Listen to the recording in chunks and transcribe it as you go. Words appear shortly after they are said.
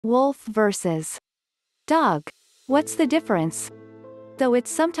Wolf versus dog. What's the difference? Though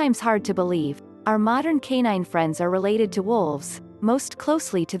it's sometimes hard to believe, our modern canine friends are related to wolves, most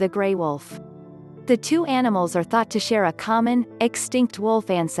closely to the gray wolf. The two animals are thought to share a common, extinct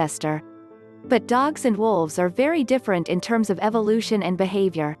wolf ancestor. But dogs and wolves are very different in terms of evolution and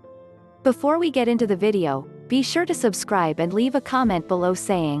behavior. Before we get into the video, be sure to subscribe and leave a comment below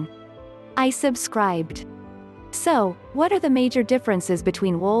saying, "I subscribed." So, what are the major differences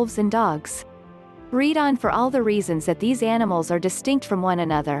between wolves and dogs? Read on for all the reasons that these animals are distinct from one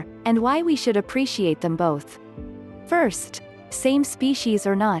another, and why we should appreciate them both. First, same species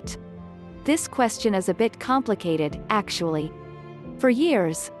or not? This question is a bit complicated, actually. For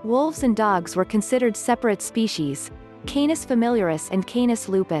years, wolves and dogs were considered separate species, Canis familiaris and Canis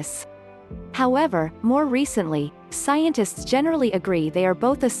lupus. However, more recently, scientists generally agree they are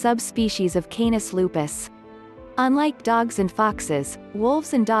both a subspecies of Canis lupus. Unlike dogs and foxes,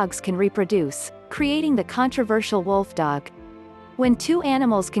 wolves and dogs can reproduce, creating the controversial wolf dog. When two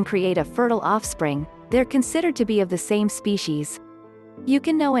animals can create a fertile offspring, they're considered to be of the same species. You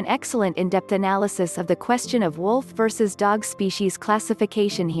can know an excellent in-depth analysis of the question of wolf versus dog species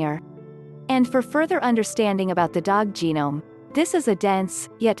classification here. And for further understanding about the dog genome, this is a dense,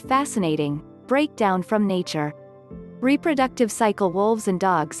 yet fascinating, breakdown from nature. Reproductive cycle. Wolves and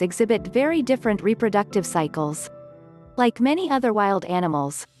dogs exhibit very different reproductive cycles. Like many other wild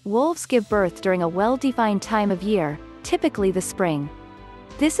animals, wolves give birth during a well-defined time of year, typically the spring.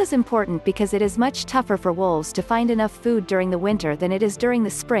 This is important because it is much tougher for wolves to find enough food during the winter than it is during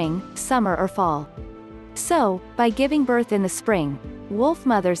the spring, summer or fall. So, by giving birth in the spring, wolf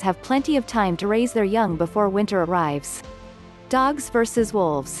mothers have plenty of time to raise their young before winter arrives. Dogs versus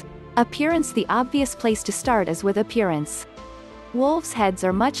wolves. Appearance. The obvious place to start is with appearance. Wolves' heads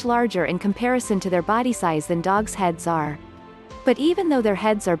are much larger in comparison to their body size than dogs' heads are. But even though their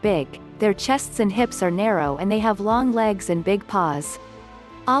heads are big, their chests and hips are narrow and they have long legs and big paws.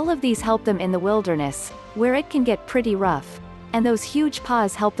 All of these help them in the wilderness, where it can get pretty rough, and those huge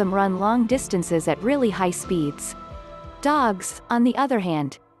paws help them run long distances at really high speeds. Dogs, on the other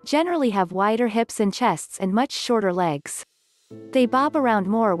hand, generally have wider hips and chests and much shorter legs. They bob around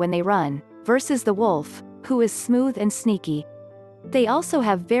more when they run, versus the wolf, who is smooth and sneaky. They also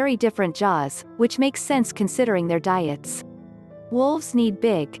have very different jaws, which makes sense considering their diets. Wolves need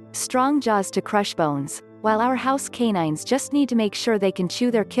big, strong jaws to crush bones, while our house canines just need to make sure they can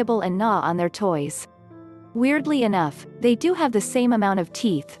chew their kibble and gnaw on their toys. Weirdly enough, they do have the same amount of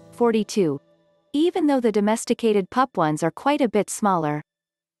teeth, 42. Even though the domesticated pup ones are quite a bit smaller.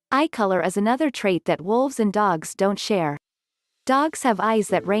 Eye color is another trait that wolves and dogs don't share. Dogs have eyes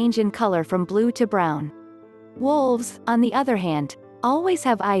that range in color from blue to brown. Wolves, on the other hand, always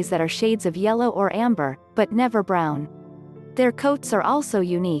have eyes that are shades of yellow or amber, but never brown. Their coats are also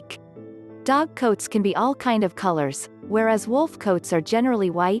unique. Dog coats can be all kind of colors, whereas wolf coats are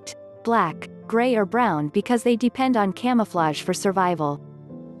generally white, black, gray or brown because they depend on camouflage for survival.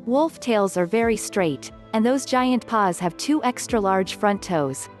 Wolf tails are very straight, and those giant paws have two extra large front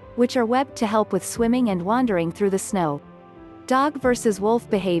toes, which are webbed to help with swimming and wandering through the snow. Dog versus wolf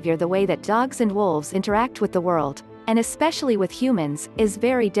behavior. The way that dogs and wolves interact with the world, and especially with humans, is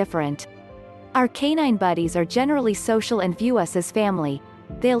very different. Our canine buddies are generally social and view us as family.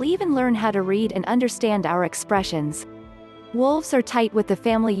 They'll even learn how to read and understand our expressions. Wolves are tight with the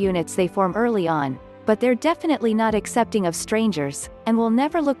family units they form early on, but they're definitely not accepting of strangers, and will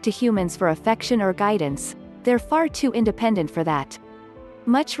never look to humans for affection or guidance. They're far too independent for that.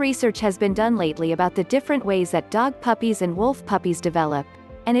 Much research has been done lately about the different ways that dog puppies and wolf puppies develop,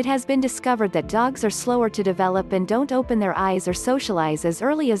 and it has been discovered that dogs are slower to develop and don't open their eyes or socialize as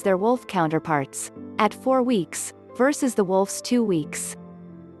early as their wolf counterparts, at 4 weeks, versus the wolf's 2 weeks.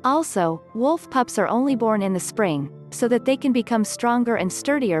 Also, wolf pups are only born in the spring, so that they can become stronger and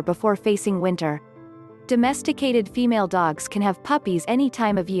sturdier before facing winter. Domesticated female dogs can have puppies any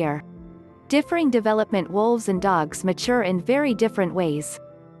time of year. Differing development. Wolves and dogs mature in very different ways.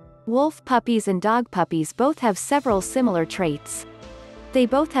 Wolf puppies and dog puppies both have several similar traits. They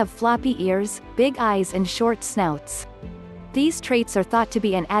both have floppy ears, big eyes and short snouts. These traits are thought to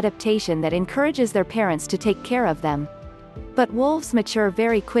be an adaptation that encourages their parents to take care of them. But wolves mature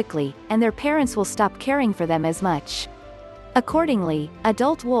very quickly, and their parents will stop caring for them as much. Accordingly,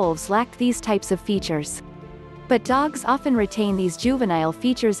 adult wolves lack these types of features. But dogs often retain these juvenile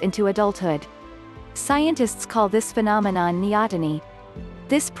features into adulthood. Scientists call this phenomenon neoteny.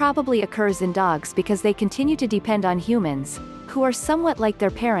 This probably occurs in dogs because they continue to depend on humans, who are somewhat like their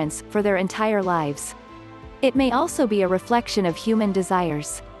parents, for their entire lives. It may also be a reflection of human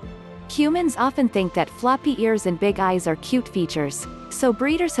desires. Humans often think that floppy ears and big eyes are cute features, So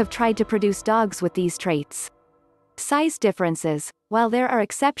breeders have tried to produce dogs with these traits. Size differences. While there are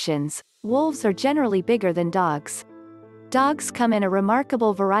exceptions, wolves are generally bigger than dogs. Dogs come in a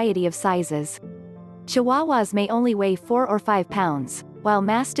remarkable variety of sizes. Chihuahuas may only weigh 4 or 5 pounds, while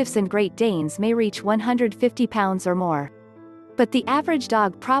Mastiffs and Great Danes may reach 150 pounds or more. But the average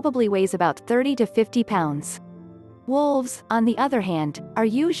dog probably weighs about 30 to 50 pounds. Wolves, on the other hand, are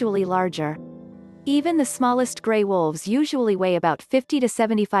usually larger. Even the smallest gray wolves usually weigh about 50 to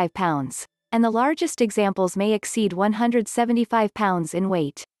 75 pounds, and the largest examples may exceed 175 pounds in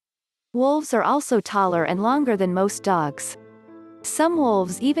weight. Wolves are also taller and longer than most dogs. Some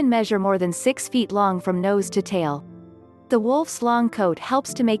wolves even measure more than 6 feet long from nose to tail. The wolf's long coat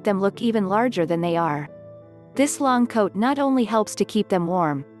helps to make them look even larger than they are. This long coat not only helps to keep them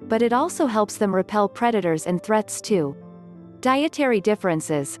warm, but it also helps them repel predators and threats too. Dietary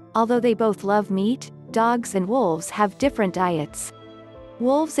differences. Although they both love meat, dogs and wolves have different diets.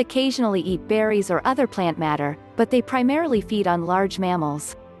 Wolves occasionally eat berries or other plant matter, but they primarily feed on large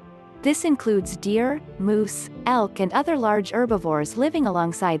mammals. This includes deer, moose, elk and other large herbivores living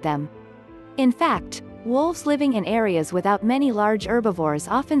alongside them. In fact, wolves living in areas without many large herbivores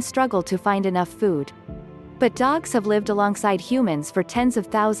often struggle to find enough food. But dogs have lived alongside humans for tens of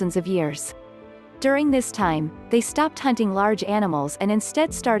thousands of years. During this time, they stopped hunting large animals and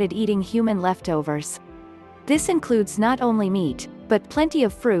instead started eating human leftovers. This includes not only meat, but plenty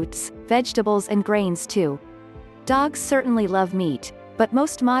of fruits, vegetables and grains too. Dogs certainly love meat, but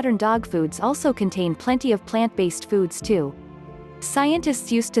most modern dog foods also contain plenty of plant-based foods too.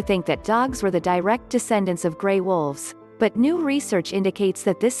 Scientists used to think that dogs were the direct descendants of gray wolves, but new research indicates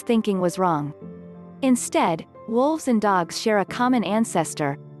that this thinking was wrong. Instead, wolves and dogs share a common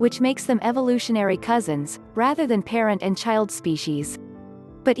ancestor, which makes them evolutionary cousins, rather than parent and child species.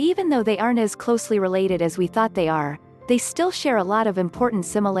 But even though they aren't as closely related as we thought they are, they still share a lot of important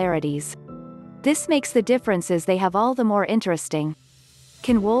similarities. This makes the differences they have all the more interesting.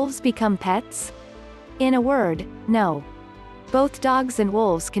 Can wolves become pets? In a word, no. Both dogs and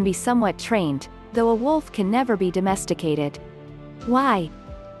wolves can be somewhat trained, though a wolf can never be domesticated. Why?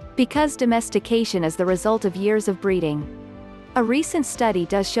 Because domestication is the result of years of breeding. A recent study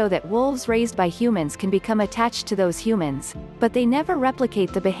does show that wolves raised by humans can become attached to those humans, but they never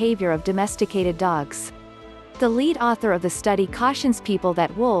replicate the behavior of domesticated dogs. The lead author of the study cautions people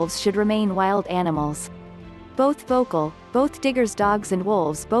that wolves should remain wild animals. Both diggers' dogs and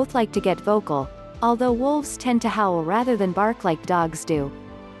wolves both like to get vocal, although wolves tend to howl rather than bark like dogs do.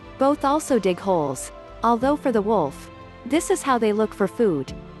 Both also dig holes, although for the wolf, this is how they look for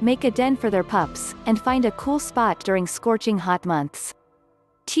food, make a den for their pups, and find a cool spot during scorching hot months.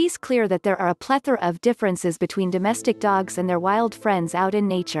 It's clear that there are a plethora of differences between domestic dogs and their wild friends out in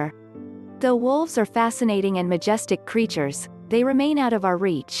nature. Though wolves are fascinating and majestic creatures, they remain out of our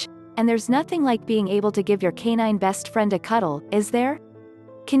reach, and there's nothing like being able to give your canine best friend a cuddle, is there?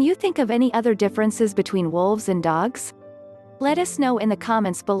 Can you think of any other differences between wolves and dogs? Let us know in the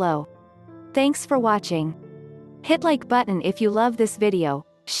comments below. Thanks for watching. Hit like button if you love this video,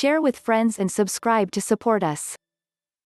 share with friends and subscribe to support us.